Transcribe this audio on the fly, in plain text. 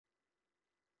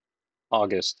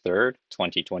August 3rd,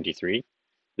 2023.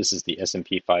 This is the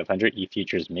S&P 500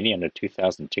 E-Futures Mini on the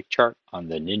 2000 tick chart on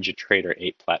the NinjaTrader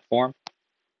 8 platform.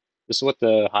 This is what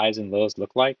the highs and lows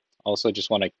look like. Also, just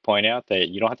want to point out that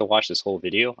you don't have to watch this whole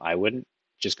video. I wouldn't.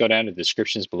 Just go down to the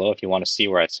descriptions below if you want to see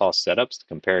where I saw setups to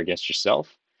compare against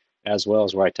yourself, as well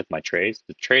as where I took my trades.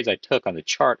 The trades I took on the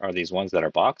chart are these ones that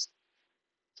are boxed.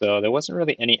 So there wasn't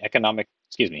really any I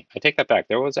take that back.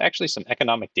 There was actually some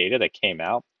economic data that came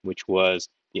out, which was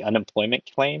the unemployment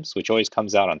claims, which always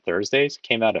comes out on Thursdays,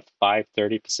 came out at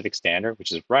 5:30 Pacific Standard,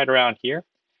 which is right around here.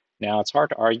 Now, it's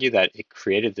hard to argue that it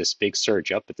created this big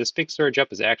surge up, but this big surge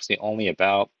up is actually only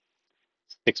about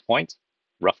 6 points,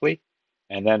 roughly.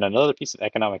 And then another piece of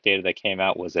economic data that came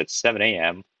out was at 7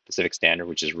 a.m. Pacific Standard,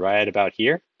 which is right about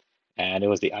here. And it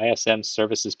was the ISM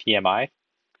Services PMI.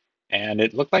 And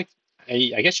it looked like,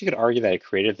 I guess you could argue that it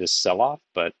created this sell-off,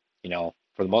 but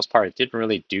for the most part, it didn't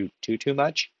really do too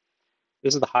much.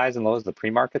 This is the highs and lows of the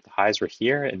pre-market. The highs were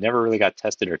here. It never really got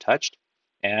tested or touched.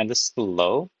 And this is the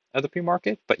low of the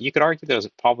pre-market, but you could argue there's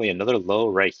probably another low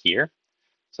right here.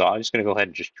 So I'm just going to go ahead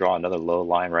and just draw another low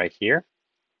line right here.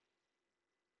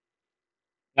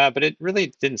 But it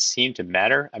really didn't seem to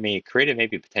matter. I mean, it created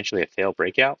maybe potentially a failed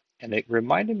breakout, and it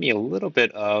reminded me a little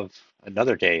bit of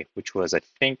another day, which was, I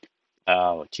think,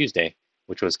 Tuesday,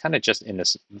 which was kind of just in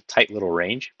this tight little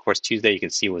range. Of course, Tuesday you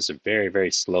can see was a very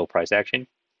slow price action.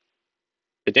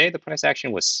 Today, the price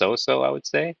action was so-so, I would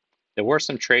say. There were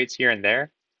some trades here and there.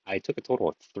 I took a total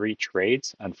of 3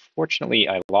 trades. Unfortunately,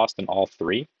 I lost in all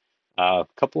 3. A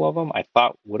couple of them I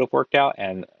thought would have worked out,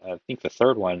 and I think the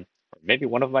third one, or maybe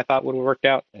one of them I thought would have worked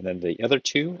out, and then the other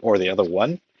 2, or the other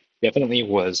one, definitely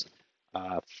was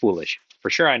foolish. For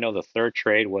sure, I know the third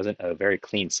trade wasn't a very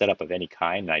clean setup of any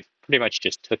kind, and I pretty much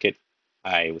just took it.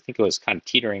 I think it was kind of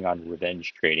teetering on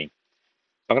revenge trading.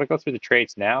 So I'm going to go through the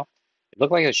trades now. It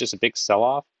looked like it was just a big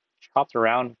sell-off, chopped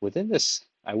around within this,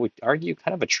 I would argue,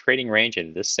 kind of a trading range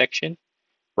in this section,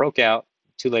 broke out,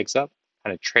 2 legs up,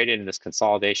 kind of traded in this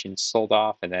consolidation, sold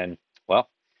off, and then, well,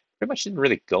 pretty much didn't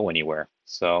really go anywhere.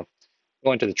 So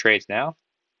go into the trades now.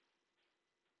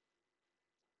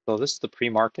 So this is the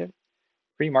pre-market.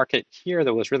 Pre-market here,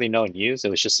 there was really no news.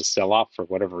 It was just a sell-off for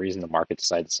whatever reason the market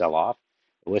decided to sell off.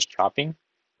 It was chopping,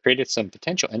 created some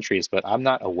potential entries, but I'm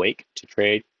not awake to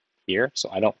trade here, so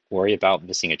I don't worry about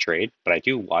missing a trade. But I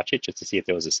do watch it just to see if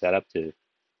there was a setup to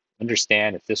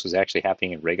understand if this was actually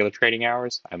happening in regular trading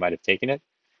hours. I might have taken it.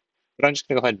 But I'm just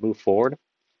going to go ahead and move forward.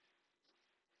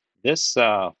 This,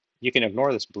 you can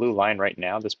ignore this blue line right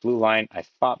now. This blue line I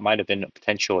thought might have been a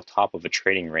potential top of a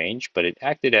trading range, but it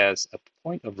acted as a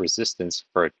point of resistance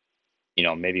for,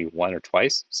 maybe one or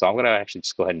twice. So I'm going to actually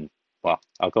just go ahead and,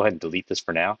 I'll go ahead and delete this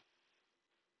for now.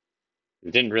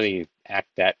 It didn't really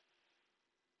act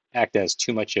as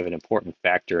too much of an important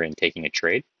factor in taking a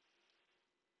trade.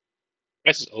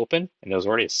 Price is open, and there was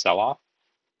already a sell-off.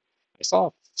 I saw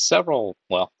several,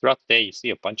 throughout the day, you see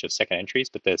a bunch of second entries,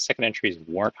 but the second entries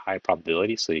weren't high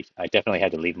probability, so I definitely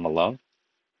had to leave them alone.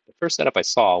 The first setup I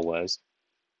saw was,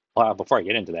 before I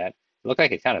get into that, it looked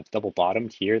like it kind of double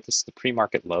bottomed here. This is the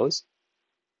pre-market lows.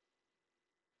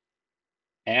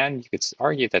 And you could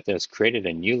argue that there's created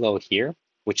a new low here,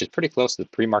 which is pretty close to the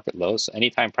pre-market lows. So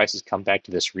anytime prices come back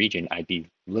to this region, I'd be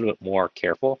a little bit more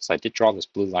careful. So I did draw this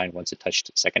blue line once it touched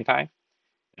the second time.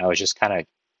 And I was just kind of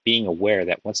being aware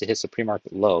that once it hits the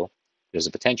pre-market low, there's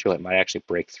a potential it might actually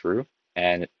break through,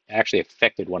 and it actually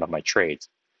affected one of my trades.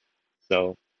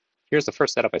 So here's the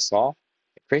first setup I saw.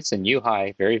 It creates a new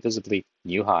high, very visibly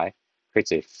new high,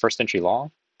 creates a first entry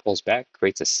long, pulls back,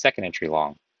 creates a second entry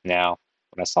long. Now,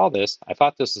 when I saw this, I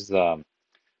thought this is the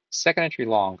second entry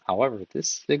long. However,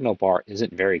 this signal bar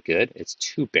isn't very good. It's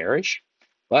too bearish.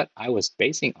 But I was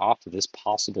basing off of this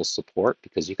possible support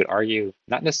because you could argue,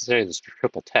 not necessarily this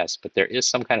triple test, but there is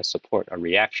some kind of support, a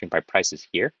reaction by prices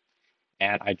here.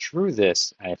 And I drew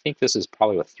this, and I think this is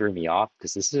probably what threw me off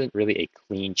because this isn't really a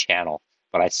clean channel.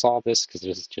 But I saw this because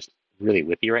this is just really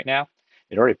whippy right now.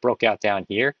 It already broke out down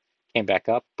here, came back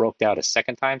up, broke out a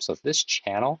second time. So this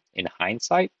channel, in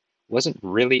hindsight, wasn't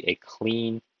really a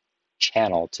clean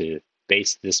channel to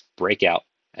base this breakout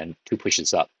and 2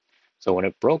 pushes up. So when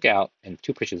it broke out and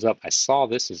 2 pushes up, I saw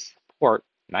this as support,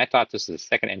 and I thought this was a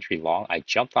second entry long. I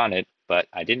jumped on it, but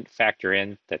I didn't factor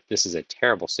in that this is a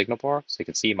terrible signal bar. So you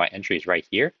can see my entries right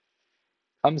here.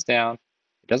 Comes down,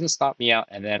 it doesn't stop me out,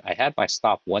 and then I had my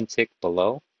stop 1 tick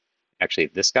below, actually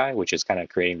this guy, which is kind of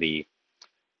creating the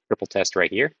triple test right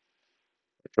here,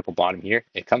 the triple bottom here.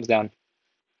 It comes down,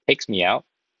 takes me out,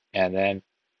 and then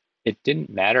it didn't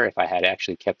matter if I had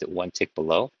actually kept it 1 tick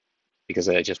below, because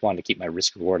I just wanted to keep my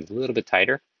risk reward a little bit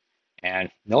tighter.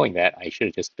 And knowing that, I should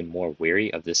have just been more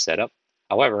wary of this setup.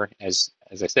 However, as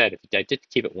I said, if I did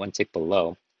keep it one tick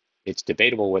below, it's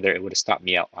debatable whether it would have stopped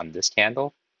me out on this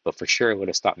candle, but for sure it would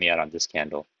have stopped me out on this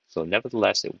candle. So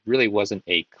nevertheless, it really wasn't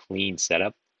a clean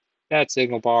setup. That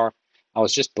signal bar, I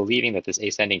was just believing that this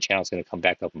ascending channel is going to come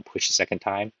back up and push a second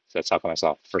time. So that's how come I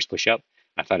saw first push up.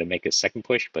 I thought it'd make a second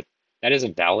push, but that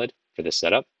isn't valid for this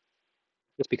setup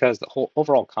just because the whole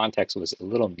overall context was a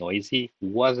little noisy,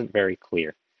 wasn't very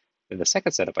clear. Then the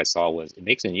second setup I saw was it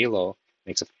makes a new low,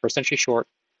 makes a first entry short,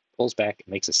 pulls back,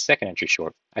 makes a second entry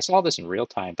short. I saw this in real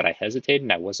time, but I hesitated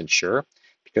and I wasn't sure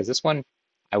because this one,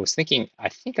 I was thinking, I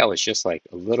think I was just like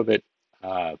a little bit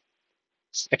uh,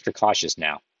 extra cautious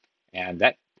now. And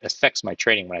that affects my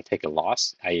trading when I take a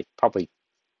loss. I probably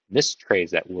missed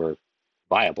trades that were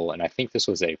viable, and I think this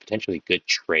was a potentially good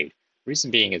trade.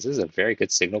 Reason being is this is a very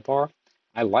good signal bar.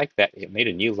 I like that it made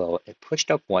a new low, it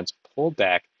pushed up once, pulled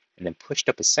back, and then pushed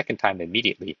up a second time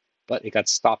immediately, but it got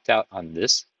stopped out on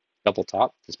this double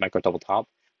top, this micro double top.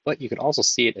 But you can also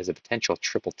see it as a potential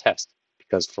triple test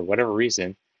because for whatever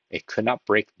reason, it could not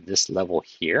break this level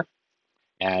here.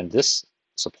 And this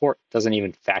support doesn't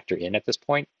even factor in at this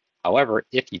point. However,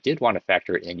 if you did want to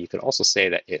factor it in, you could also say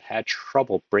that it had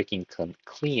trouble breaking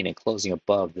clean and closing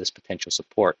above this potential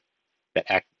support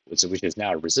which is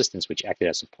now a resistance which acted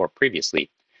as support previously.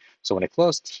 So when it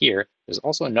closed here, there's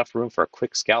also enough room for a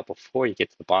quick scalp before you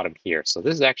get to the bottom here. So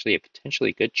this is actually a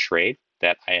potentially good trade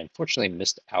that I unfortunately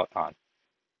missed out on.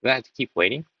 Then I had to keep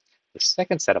waiting. The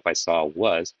second setup I saw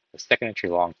was the second entry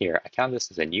long here. I counted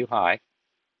this as a new high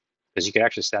because you could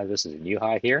actually set this as a new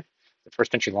high here. The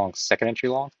first entry long, second entry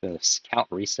long, then the count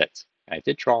resets. And I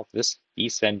did draw this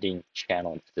descending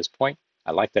channel at this point.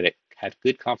 I like that it had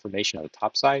good confirmation on the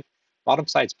top side. Bottom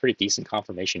side's pretty decent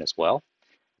confirmation as well.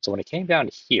 So when it came down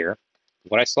to here,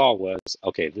 what I saw was,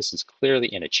 okay, this is clearly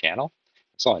in a channel.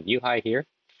 I saw a new high here,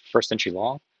 first entry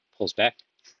long, pulls back,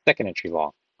 second entry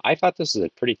long. I thought this was a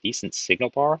pretty decent signal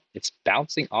bar. It's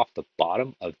bouncing off the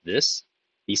bottom of this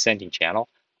descending channel.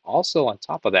 Also on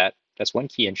top of that, that's one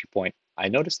key entry point. I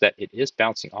noticed that it is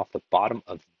bouncing off the bottom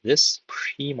of this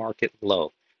pre-market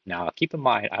low. Now, keep in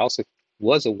mind, I also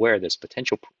was aware there's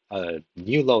potential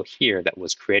new low here that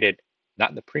was created not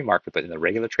in the pre-market, but in the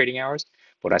regular trading hours.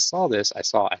 When I saw this, I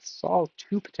saw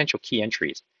two potential key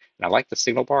entries. And I like the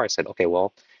signal bar. I said, okay,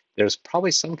 well, there's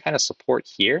probably some kind of support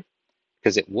here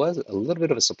because it was a little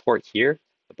bit of a support here.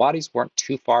 The bodies weren't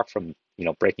too far from,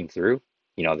 breaking through.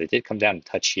 They did come down and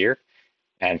touch here.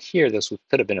 And here, this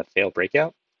could have been a failed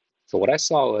breakout. So what I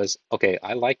saw was, okay,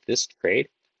 I like this trade.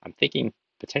 I'm thinking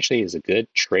potentially is a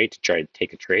good trade to try to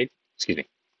take a trade. Excuse me.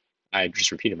 I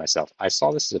just repeated myself. I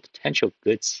saw this as a potential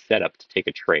good setup to take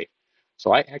a trade.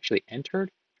 So I actually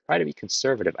entered, try to be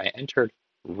conservative. I entered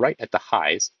right at the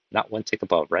highs, not one tick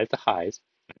above, right at the highs.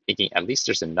 I'm thinking at least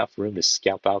there's enough room to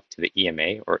scalp out to the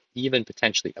EMA or even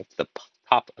potentially up to the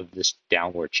top of this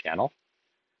downward channel.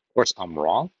 Of course, I'm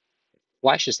wrong.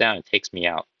 Flashes down and takes me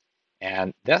out.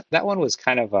 And that one was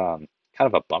kind of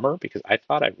a bummer because I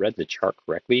thought I read the chart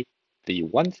correctly. The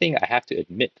one thing I have to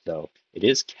admit though, it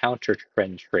is counter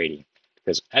trend trading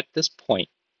because at this point,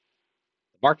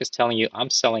 the market's telling you I'm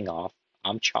selling off,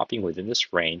 I'm chopping within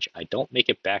this range. I don't make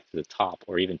it back to the top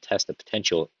or even test the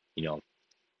potential,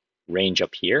 range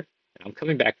up here. And I'm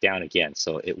coming back down again.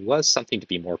 So it was something to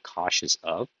be more cautious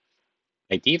of.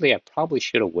 Ideally, I probably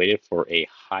should have waited for a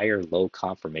higher low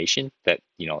confirmation that,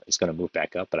 is going to move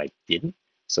back up, but I didn't.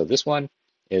 So this one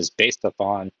is based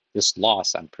upon this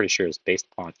loss, I'm pretty sure is based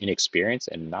upon inexperience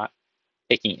and not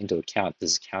taking into account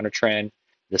this is counter trend.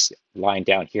 This line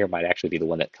down here might actually be the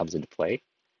one that comes into play.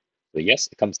 So yes,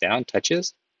 it comes down,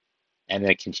 touches, and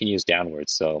then it continues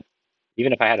downwards. So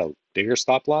even if I had a bigger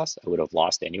stop loss, I would have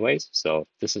lost anyways. So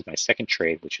this is my second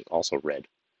trade, which is also red.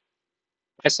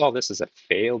 I saw this as a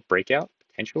failed breakout,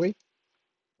 potentially,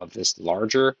 of this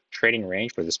larger trading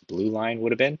range where this blue line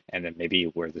would have been, and then maybe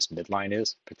where this midline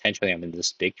is. Potentially, I'm in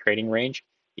this big trading range,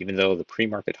 even though the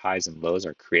pre-market highs and lows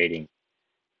are creating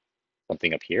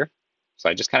something up here. So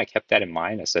I just kind of kept that in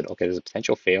mind. I said, okay, there's a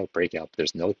potential failed breakout, but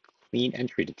there's no clean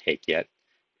entry to take yet.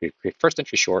 We create first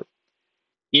entry short.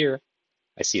 Here,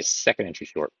 I see a second entry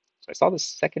short. So I saw the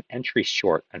second entry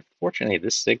short. Unfortunately,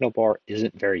 this signal bar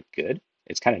isn't very good.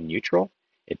 It's kind of neutral.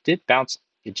 It did bounce.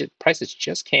 Prices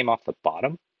just came off the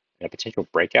bottom in a potential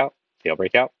breakout, fail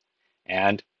breakout.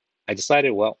 And I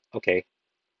decided, well, okay,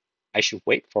 I should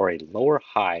wait for a lower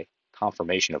high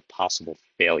confirmation of possible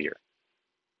failure.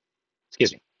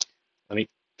 Excuse me. Let me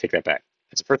take that back.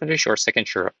 It's a first entry short, second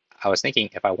short. I was thinking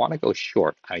if I want to go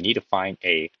short, I need to find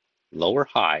a lower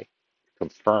high to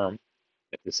confirm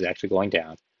that this is actually going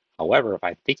down. However, if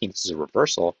I'm thinking this is a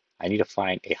reversal, I need to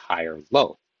find a higher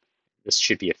low. this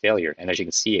should be a failure. And as you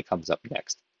can see, it comes up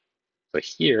next. So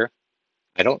here,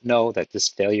 I don't know that this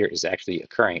failure is actually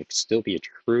occurring. It could still be a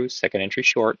true second entry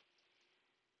short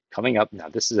coming up. Now,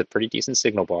 this is a pretty decent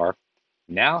signal bar.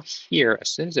 Now here, as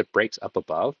soon as it breaks up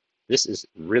above, this is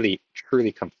really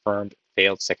truly confirmed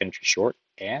failed second entry short,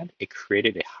 and it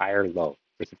created a higher low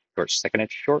for the short second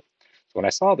entry short. So when I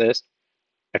saw this,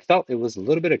 I felt it was a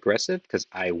little bit aggressive because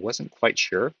I wasn't quite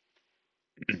sure.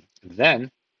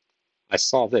 Then I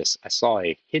saw this. I saw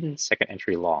a hidden second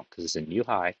entry long because it's a new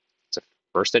high. It's a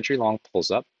first entry long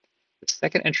pulls up. The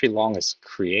second entry long is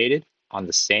created on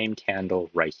the same candle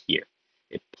right here.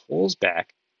 It pulls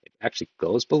back, it actually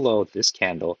goes below this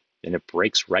candle, then it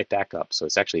breaks right back up. So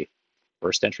it's actually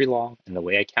first entry long, and the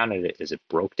way I counted it is it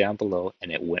broke down below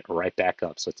and it went right back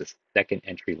up. So it's a second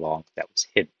entry long that was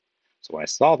hidden. So when I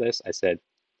saw this, I said,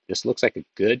 this looks like a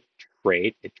good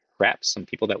trade. It trapped some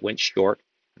people that went short.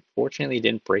 Unfortunately, it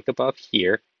didn't break above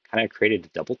here, kind of created a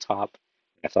double top.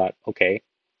 I thought, okay,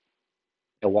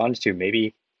 I wanted to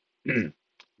maybe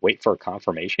wait for a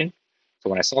confirmation. So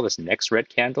when I saw this next red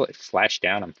candle, it flashed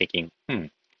down. I'm thinking, do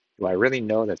I really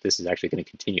know that this is actually going to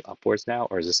continue upwards now,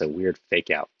 or is this a weird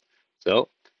fake out? So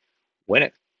when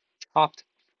it chopped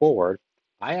forward,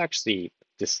 I actually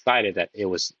decided that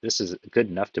this is good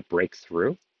enough to break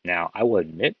through. Now, I will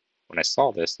admit, when I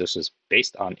saw this, this was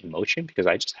based on emotion because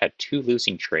I just had 2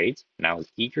 losing trades, and I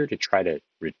was eager to try to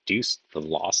reduce the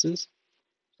losses.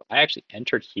 So I actually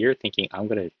entered here thinking I'm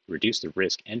going to reduce the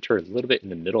risk, enter a little bit in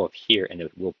the middle of here, and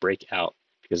it will break out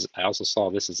because I also saw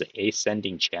this as an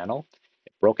ascending channel.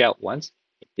 It broke out once.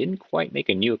 It didn't quite make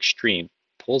a new extreme,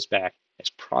 pulls back.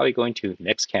 It's probably going to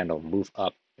next candle move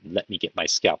up and let me get my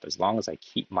scalp as long as I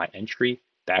keep my entry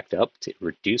backed up to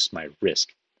reduce my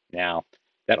risk. Now,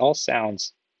 that all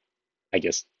sounds, I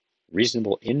guess,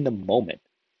 reasonable in the moment,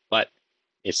 but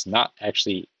it's not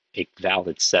actually a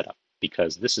valid setup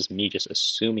because this is me just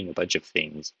assuming a bunch of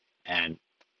things and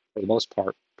for the most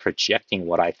part projecting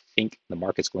what I think the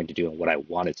market's going to do and what I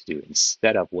want it to do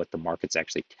instead of what the market's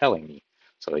actually telling me.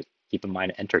 So keep in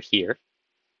mind, enter here,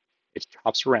 it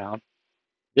chops around.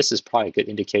 This is probably a good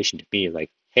indication to me like,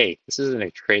 hey, this isn't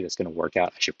a trade that's going to work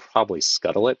out. I should probably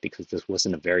scuttle it because this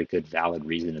wasn't a very good valid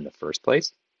reason in the first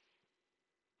place.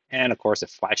 And of course, it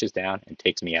flashes down and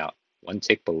takes me out. One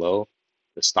tick below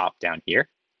the stop down here.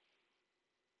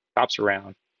 Chops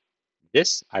around.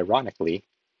 This, ironically,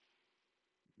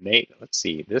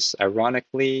 this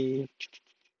ironically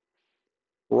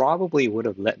probably would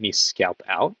have let me scalp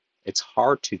out. It's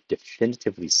hard to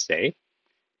definitively say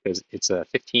because it's a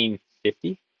 1550,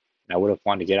 and I would have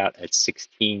wanted to get out at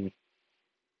 16,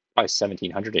 probably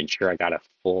 1700, and sure I got a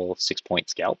full 6-point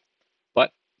scalp.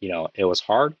 But it was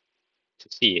hard to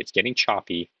see. It's getting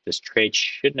choppy. This trade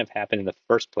shouldn't have happened in the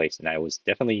first place, and I was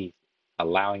definitely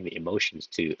allowing the emotions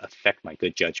to affect my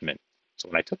good judgment. So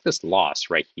when I took this loss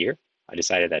right here, I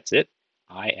decided that's it.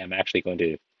 I am actually going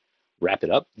to wrap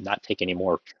it up, not take any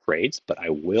more trades, but I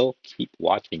will keep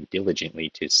watching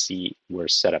diligently to see where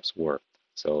setups were.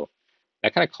 So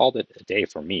that kind of called it a day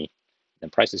for me. Then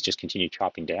prices just continue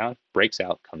chopping down, breaks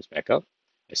out, comes back up.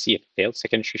 I see a failed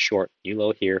second entry short, new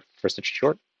low here, first entry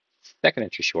short, second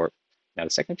entry short. Now the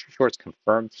second entry short is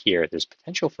confirmed here. There's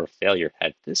potential for failure.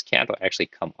 Had this candle actually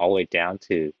come all the way down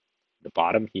to the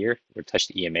bottom here, where it touched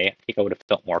the EMA, I think I would have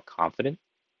felt more confident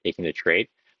taking the trade.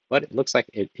 But it looks like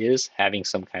it is having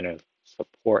some kind of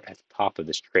support at the top of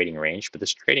this trading range. But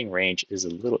this trading range is a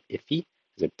little iffy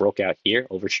because it broke out here,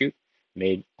 overshoot,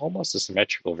 made almost a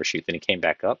symmetric overshoot, then it came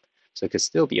back up. So it could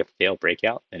still be a failed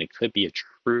breakout, and it could be a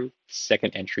true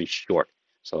second entry short.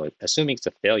 So assuming it's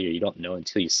a failure, you don't know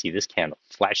until you see this candle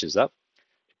flashes up.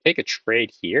 To take a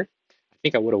trade here, I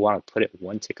think I would have wanted to put it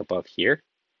one tick above here.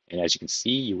 And as you can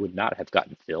see, you would not have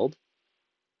gotten filled.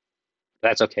 But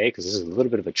that's okay, because this is a little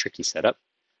bit of a tricky setup.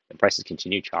 The prices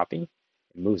continue chopping.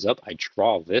 It moves up. I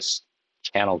draw this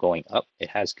channel going up. It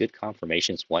has good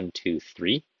confirmations, 1, 2,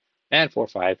 3, and 4,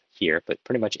 5 here, but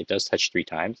pretty much it does touch 3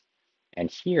 times. And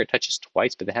here it touches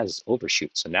twice, but it has this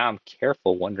overshoot. So now I'm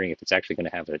careful, wondering if it's actually going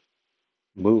to have a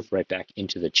move right back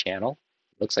into the channel.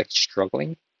 It looks like it's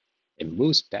struggling. It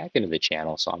moves back into the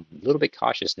channel, so I'm a little bit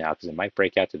cautious now because it might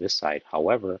break out to this side.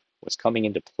 However, what's coming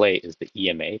into play is the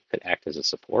EMA could act as a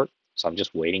support, so I'm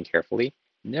just waiting carefully. It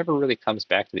never really comes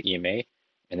back to the EMA,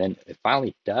 and then it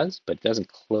finally does, but it doesn't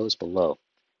close below.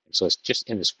 And so it's just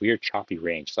in this weird choppy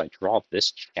range. So I draw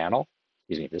this channel,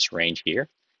 this range here.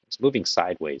 It's moving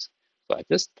sideways. So at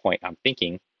this point, I'm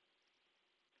thinking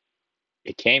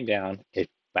it came down, it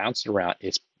bounced around.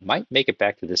 It might make it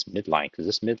back to this midline because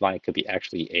this midline could be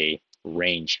actually a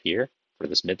range here for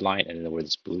this midline and then where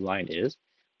this blue line is.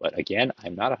 But again,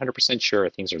 I'm not 100% sure.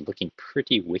 Things are looking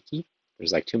pretty wicky.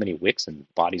 There's like too many wicks and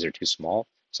bodies are too small.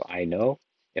 So I know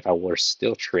if I were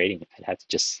still trading, I'd have to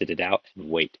just sit it out and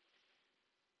wait.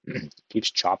 Keeps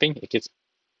chopping. It gets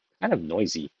kind of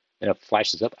noisy. Then it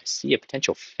flashes up. I see a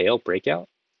potential fail breakout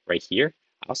right here.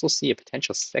 I also see a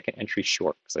potential second entry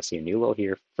short because I see a new low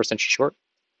here. First entry short,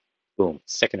 boom,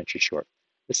 second entry short.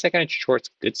 The second entry short's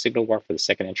a good signal bar for the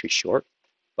second entry short,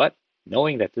 but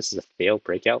knowing that this is a failed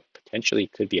breakout, potentially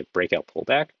could be a breakout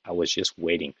pullback, I was just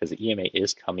waiting because the EMA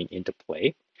is coming into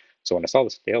play. So when I saw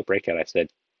this failed breakout, I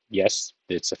said, yes,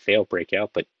 it's a failed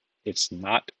breakout, but it's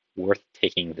not worth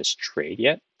taking this trade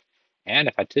yet. And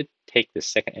if I did take the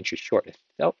second entry short, it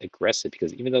felt aggressive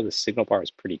because even though the signal bar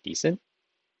is pretty decent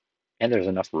and there's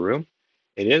enough room,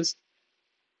 it is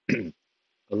a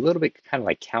little bit kind of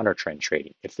like counter trend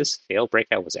trading. If this failed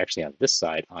breakout was actually on this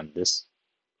side, on this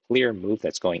clear move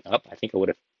that's going up, I think I would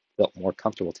have felt more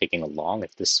comfortable taking a long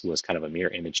if this was kind of a mirror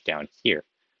image down here.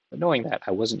 But knowing that,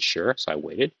 I wasn't sure, so I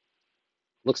waited.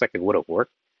 Looks like it would have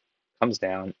worked. Comes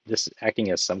down, this is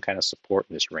acting as some kind of support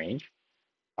in this range.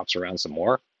 Pops around some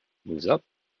more, moves up,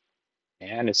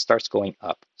 and it starts going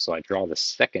up. So I draw the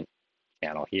second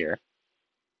channel here.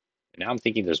 And now I'm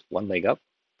thinking there's one leg up,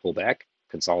 pull back,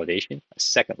 consolidation, a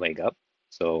second leg up.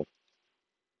 So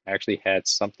I actually had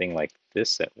something like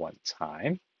this at one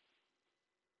time,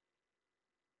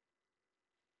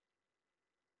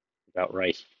 about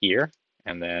right here,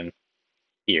 and then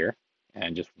here,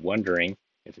 and just wondering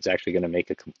if it's actually going to make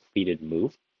a completed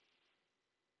move.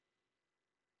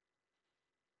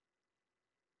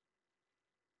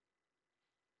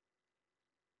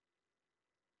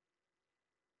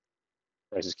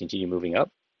 Prices continue moving up.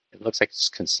 It looks like it's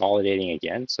consolidating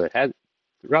again. So it had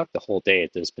throughout the whole day,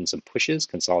 there's been some pushes,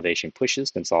 consolidation.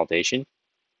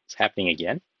 It's happening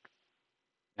again.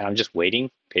 And I'm just waiting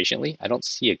patiently. I don't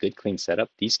see a good clean setup.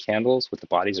 These candles with the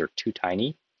bodies are too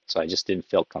tiny, so I just didn't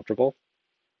feel comfortable.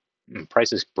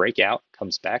 Prices break out,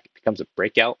 comes back, becomes a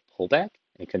breakout pullback,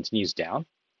 and continues down.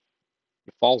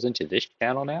 It falls into this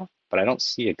channel now, but I don't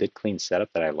see a good clean setup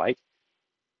that I like.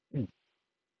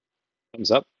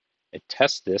 Comes up, it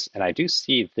tests this, and I do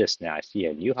see this now. I see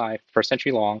a new high, first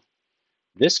entry long.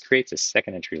 This creates a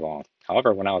second entry long.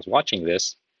 However, when I was watching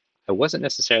this, I wasn't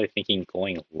necessarily thinking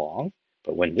going long,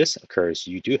 but when this occurs,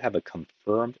 you do have a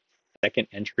confirmed second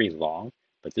entry long,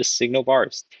 but this signal bar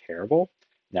is terrible.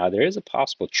 Now, there is a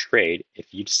possible trade.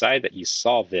 If you decide that you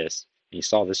saw this and you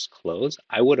saw this close,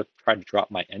 I would have tried to drop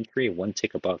my entry one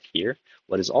tick above here.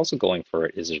 What is also going for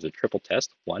it is there's a triple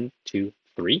test, 1, 2,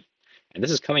 3, and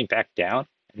this is coming back down.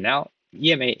 And now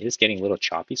EMA is getting a little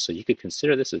choppy, so you could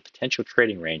consider this a potential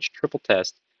trading range. Triple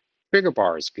test, trigger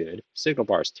bar is good, signal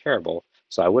bar is terrible,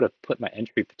 so I would have put my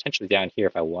entry potentially down here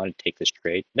if I wanted to take this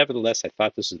trade. Nevertheless, I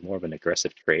thought this was more of an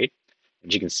aggressive trade.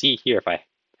 As you can see here, if I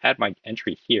had my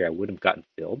entry here, I would have gotten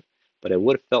filled, but I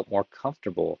would have felt more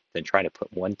comfortable than trying to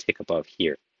put one tick above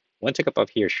here. One tick above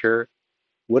here sure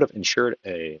would have ensured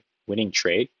a winning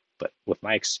trade, but with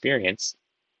my experience,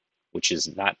 which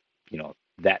is not,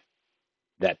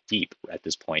 that deep at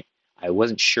this point, I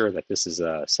wasn't sure that this is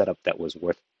a setup that was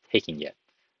worth taking yet.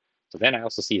 So then I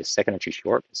also see a second entry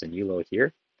short. It's a new low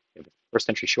here. First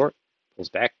entry short, pulls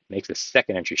back, makes a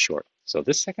second entry short. So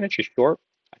this second entry short,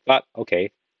 I thought,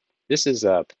 okay, this is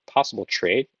a possible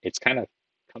trade. It's kind of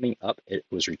coming up. It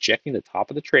was rejecting the top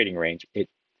of the trading range. It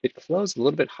closed a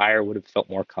little bit higher, would have felt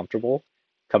more comfortable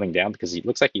coming down because it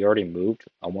looks like he already moved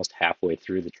almost halfway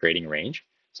through the trading range.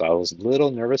 So I was a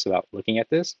little nervous about looking at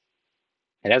this.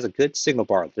 It has a good signal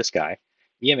bar of this guy.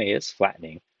 EMA is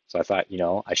flattening. So I thought,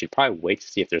 I should probably wait to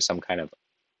see if there's some kind of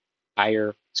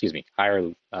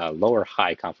lower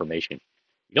high confirmation.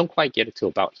 You don't quite get it to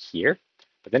about here,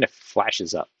 but then it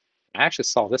flashes up. I actually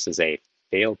saw this as a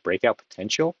failed breakout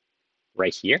potential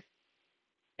right here,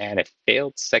 and it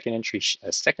failed second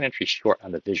entry short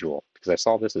on the visual because I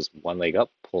saw this as one leg up,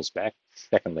 pulls back,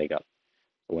 second leg up.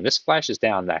 But when this flashes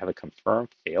down, I have a confirmed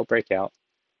failed breakout,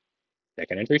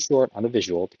 second entry short on the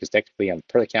visual because technically on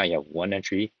per the count you have one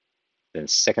entry, then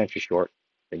second entry short,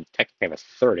 then technically I have a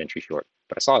third entry short.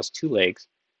 But I saw it as two legs,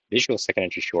 visual second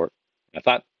entry short. And I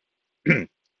thought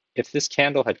if this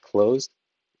candle had closed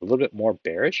a little bit more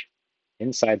bearish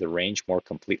inside the range more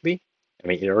completely, I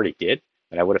mean, it already did,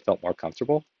 and I would have felt more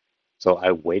comfortable. So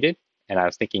I waited and I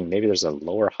was thinking maybe there's a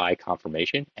lower high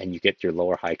confirmation and you get your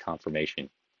lower high confirmation.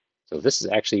 So this is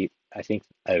actually, I think,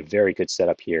 a very good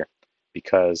setup here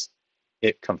because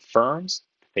it confirms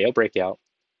fail breakout.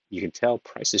 You can tell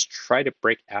prices try to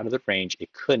break out of the range.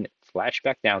 It couldn't, flash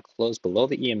back down, close below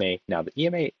the EMA. Now the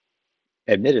EMA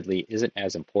admittedly isn't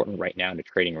as important right now in the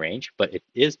trading range, but it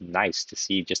is nice to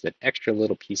see just an extra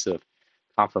little piece of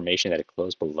confirmation that it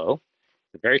closed below.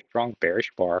 It's a very strong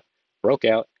bearish bar, broke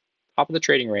out, top of the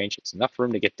trading range. It's enough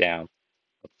room to get down.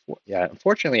 Yeah,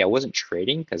 unfortunately, I wasn't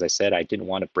trading because I said I didn't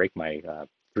want to break my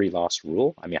 3-loss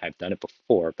rule. I mean, I've done it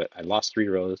before, but I lost 3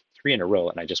 in a row,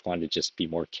 and I just wanted to just be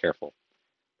more careful.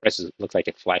 Prices looked like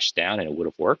it flashed down, and it would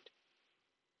have worked.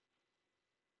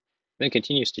 Then it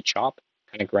continues to chop,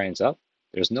 kind of grinds up.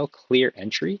 There's no clear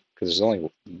entry because there's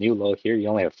only new low here. You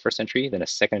only have first entry, then a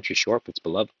second entry short, but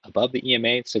it's above the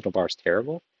EMA. The signal bar is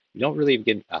terrible. You don't really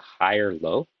get a higher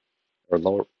low or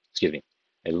lower, excuse me,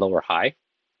 a lower high,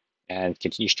 and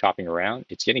continues chopping around.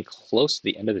 It's getting close to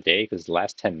the end of the day because the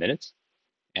last 10 minutes.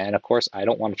 And of course, I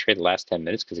don't want to trade the last 10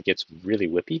 minutes because it gets really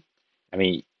whippy. I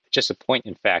mean, just a point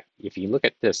in fact, if you look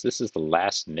at this, this is the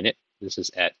last minute. This is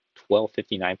at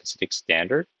 12:59 Pacific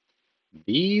Standard.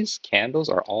 These candles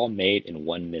are all made in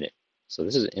 1 minute. So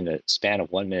this is in a span of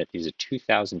 1 minute. These are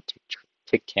 2,000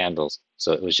 tick candles.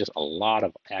 So it was just a lot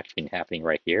of action happening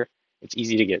right here. It's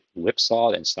easy to get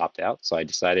whipsawed and stopped out. So I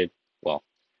decided, well,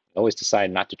 I always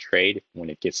decide not to trade when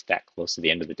it gets that close to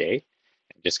the end of the day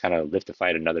and just kind of live to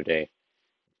fight another day.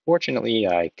 Fortunately,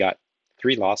 I got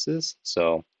 3 losses.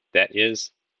 So that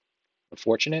is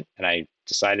unfortunate, and I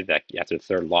decided that after the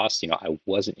third loss, I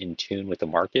wasn't in tune with the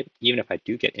market. Even if I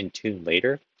do get in tune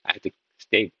later, I have to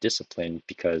stay disciplined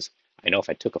because I know if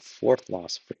I took a 4th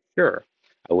loss for sure,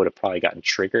 I would have probably gotten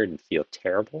triggered and feel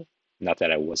terrible. Not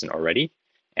that I wasn't already.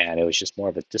 And it was just more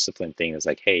of a discipline thing. It was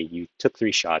like, hey, you took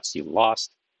 3 shots, you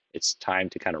lost. It's time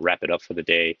to kind of wrap it up for the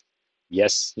day.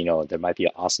 Yes, there might be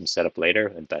an awesome setup later,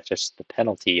 and that's just the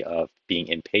penalty of being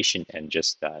impatient and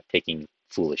just taking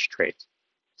foolish trades.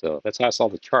 So that's how I saw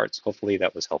the charts. Hopefully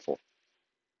that was helpful.